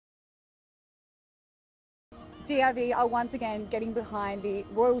GRV are once again getting behind the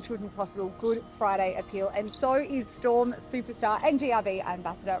Royal Children's Hospital Good Friday appeal, and so is Storm superstar and GRV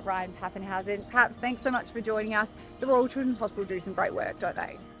ambassador Ryan Papenhuyzen. Paps, thanks so much for joining us. The Royal Children's Hospital do some great work, don't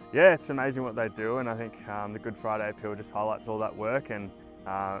they? Yeah, it's amazing what they do, and I think the Good Friday appeal just highlights all that work, and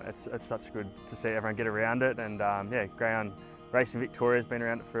it's such good to see everyone get around it. And yeah, Greyhound Racing Victoria's been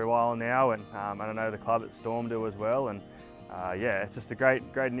around it for a while now, and I know the club at Storm do as well. And yeah, it's just a great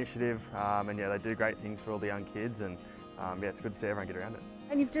initiative, and yeah, they do great things for all the young kids, and yeah, it's good to see everyone get around it.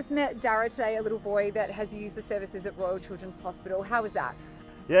 And you've just met Darragh today, a little boy that has used the services at Royal Children's Hospital. How was that?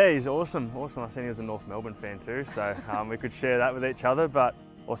 Yeah, he's awesome. I've seen he was a North Melbourne fan too, so we could share that with each other, but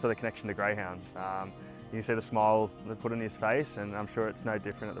also the connection to greyhounds. You can see the smile they put on his face, and I'm sure it's no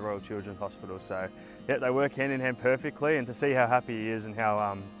different at the Royal Children's Hospital. So yeah, they work hand in hand perfectly, and to see how happy he is and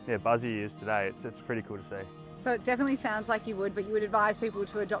how yeah, buzzy he is today, it's pretty cool to see. So it definitely sounds like you would, but you would advise people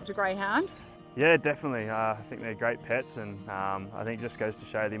to adopt a greyhound? Yeah, definitely. I think they're great pets, and I think it just goes to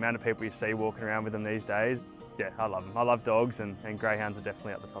show the amount of people you see walking around with them these days. Yeah, I love them. I love dogs, and greyhounds are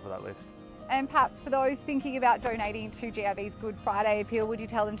definitely at the top of that list. And perhaps for those thinking about donating to GRV's Good Friday appeal, would you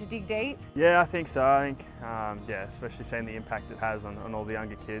tell them to dig deep? Yeah, I think so. I think, yeah, especially seeing the impact it has on all the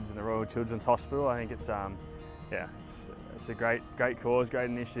younger kids in the Royal Children's Hospital, I think it's, yeah, it's a great cause, great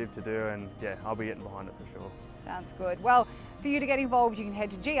initiative to do, and yeah, I'll be getting behind it for sure. Sounds good. Well, for you to get involved, you can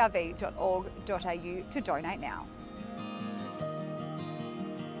head to grv.org.au to donate now.